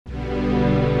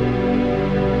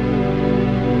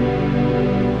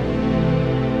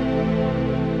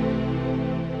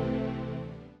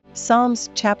Psalms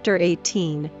chapter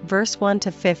 18, verse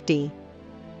 1-50.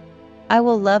 I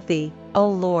will love thee, O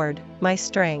Lord, my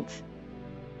strength.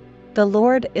 The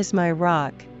Lord is my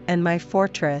rock, and my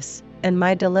fortress, and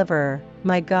my deliverer,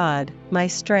 my God, my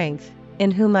strength,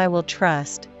 in whom I will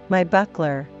trust, my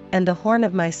buckler, and the horn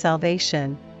of my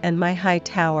salvation, and my high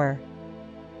tower.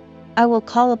 I will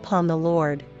call upon the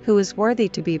Lord, who is worthy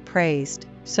to be praised,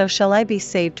 so shall I be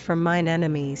saved from mine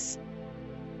enemies.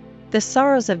 The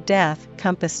sorrows of death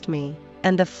compassed me,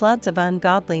 and the floods of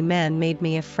ungodly men made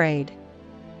me afraid.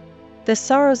 The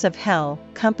sorrows of hell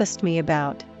compassed me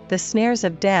about, the snares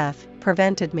of death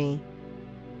prevented me.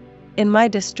 In my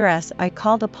distress I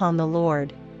called upon the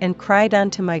Lord, and cried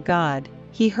unto my God.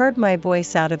 He heard my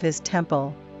voice out of his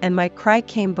temple, and my cry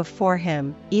came before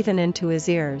him, even into his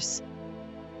ears.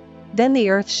 Then the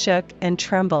earth shook and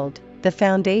trembled, the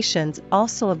foundations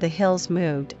also of the hills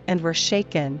moved and were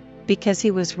shaken, because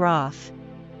he was wroth.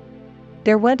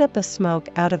 There went up a smoke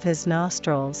out of his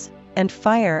nostrils, and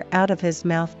fire out of his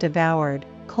mouth devoured,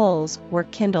 coals were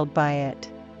kindled by it.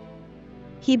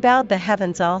 He bowed the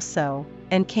heavens also,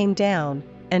 and came down,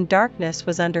 and darkness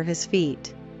was under his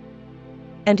feet.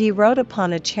 And he rode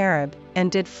upon a cherub,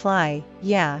 and did fly,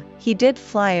 yea, he did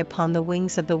fly upon the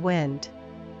wings of the wind.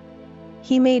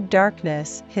 He made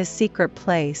darkness his secret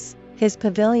place, his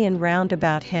pavilion round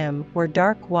about him were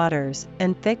dark waters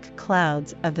and thick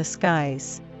clouds of the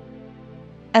skies.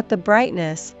 At the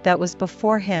brightness that was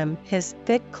before him his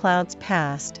thick clouds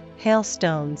passed,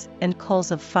 hailstones and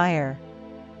coals of fire.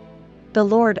 The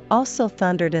Lord also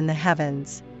thundered in the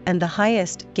heavens, and the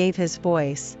highest gave his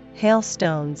voice,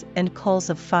 hailstones and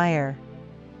coals of fire.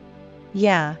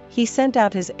 Yea, he sent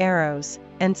out his arrows,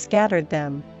 and scattered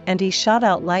them, and he shot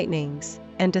out lightnings,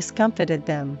 and discomfited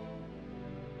them.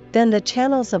 Then the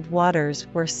channels of waters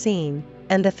were seen,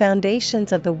 and the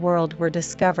foundations of the world were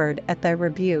discovered at thy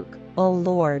rebuke, O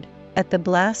Lord, at the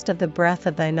blast of the breath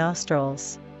of thy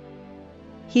nostrils.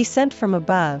 He sent from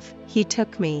above, he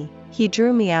took me, he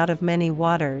drew me out of many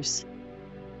waters.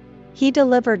 He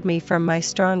delivered me from my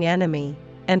strong enemy,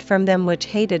 and from them which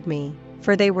hated me,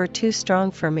 for they were too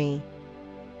strong for me.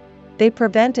 They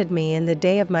prevented me in the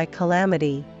day of my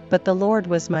calamity, but the Lord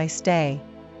was my stay.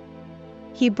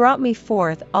 He brought me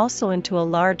forth also into a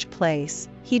large place,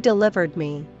 he delivered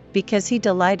me, because he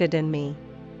delighted in me.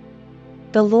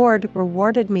 The Lord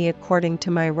rewarded me according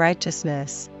to my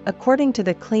righteousness, according to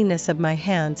the cleanness of my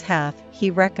hands hath he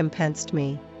recompensed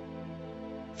me.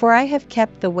 For I have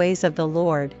kept the ways of the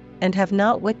Lord, and have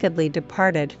not wickedly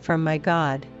departed from my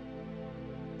God.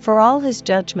 For all his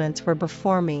judgments were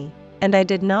before me, and I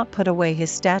did not put away his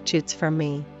statutes from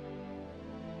me.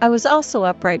 I was also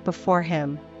upright before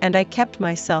him, and I kept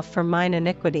myself from mine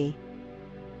iniquity.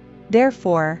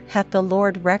 Therefore hath the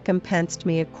Lord recompensed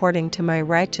me according to my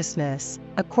righteousness,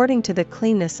 according to the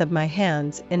cleanness of my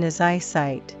hands in his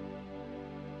eyesight.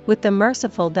 With the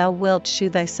merciful thou wilt shew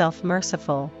thyself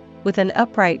merciful, with an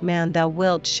upright man thou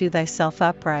wilt shew thyself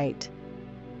upright.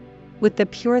 With the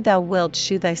pure thou wilt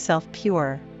shew thyself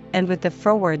pure, and with the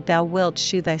froward thou wilt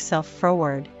shew thyself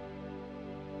froward.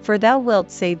 For thou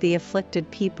wilt save the afflicted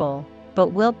people, but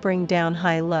wilt bring down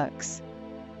high looks.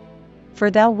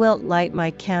 For thou wilt light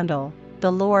my candle,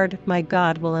 the Lord my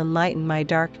God will enlighten my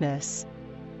darkness.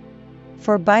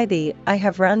 For by thee I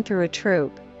have run through a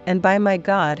troop, and by my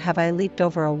God have I leaped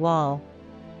over a wall.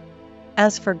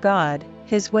 As for God,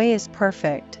 his way is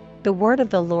perfect, the word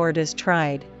of the Lord is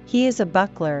tried, he is a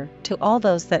buckler to all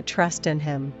those that trust in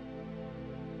him.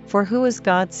 For who is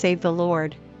God save the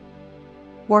Lord?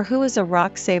 Or who is a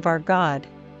rock save our God?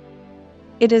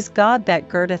 It is God that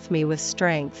girdeth me with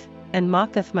strength, and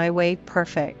maketh my way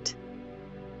perfect.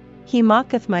 He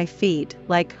maketh my feet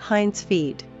like hinds'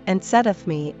 feet, and setteth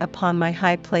me upon my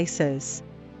high places.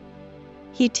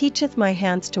 He teacheth my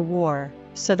hands to war,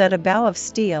 so that a bow of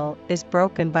steel is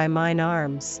broken by mine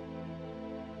arms.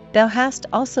 Thou hast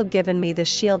also given me the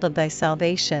shield of thy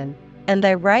salvation, and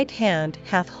thy right hand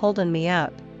hath holden me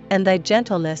up, and thy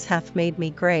gentleness hath made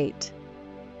me great.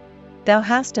 Thou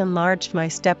hast enlarged my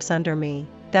steps under me,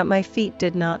 that my feet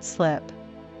did not slip.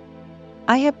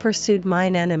 I have pursued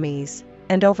mine enemies,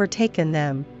 and overtaken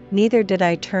them, neither did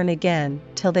I turn again,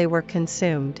 till they were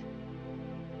consumed.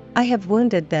 I have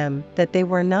wounded them, that they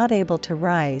were not able to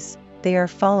rise, they are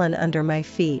fallen under my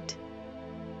feet.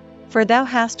 For thou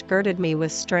hast girded me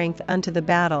with strength unto the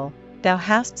battle, thou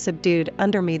hast subdued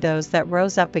under me those that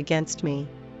rose up against me.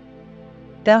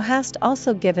 Thou hast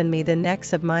also given me the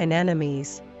necks of mine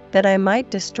enemies, that I might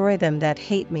destroy them that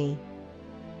hate me.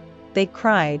 They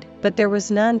cried, but there was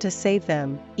none to save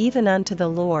them, even unto the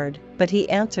Lord, but he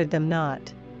answered them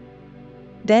not.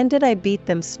 Then did I beat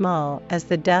them small as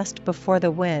the dust before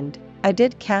the wind, I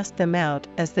did cast them out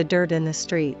as the dirt in the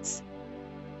streets.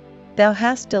 Thou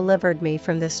hast delivered me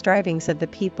from the strivings of the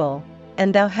people,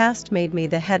 and thou hast made me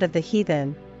the head of the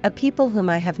heathen. A people whom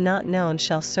I have not known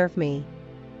shall serve me.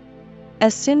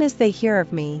 As soon as they hear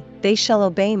of me, they shall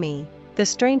obey me, the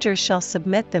strangers shall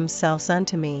submit themselves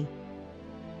unto me.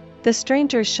 The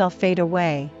strangers shall fade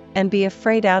away, and be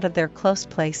afraid out of their close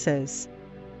places.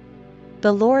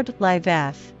 The Lord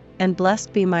liveth, and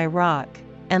blessed be my rock,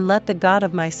 and let the God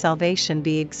of my salvation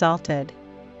be exalted.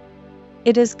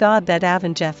 It is God that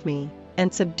avengeth me,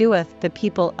 and subdueth the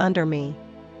people under me.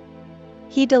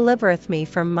 He delivereth me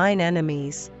from mine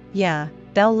enemies, yea,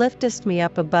 thou liftest me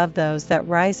up above those that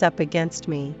rise up against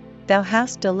me, thou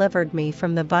hast delivered me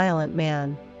from the violent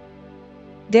man.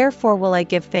 Therefore will I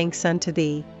give thanks unto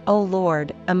thee, O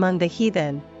Lord, among the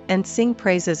heathen, and sing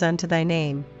praises unto thy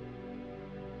name.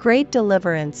 Great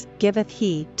deliverance giveth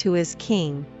he to his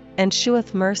king, and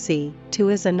sheweth mercy to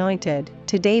his anointed,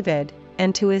 to David,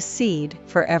 and to his seed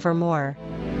for evermore.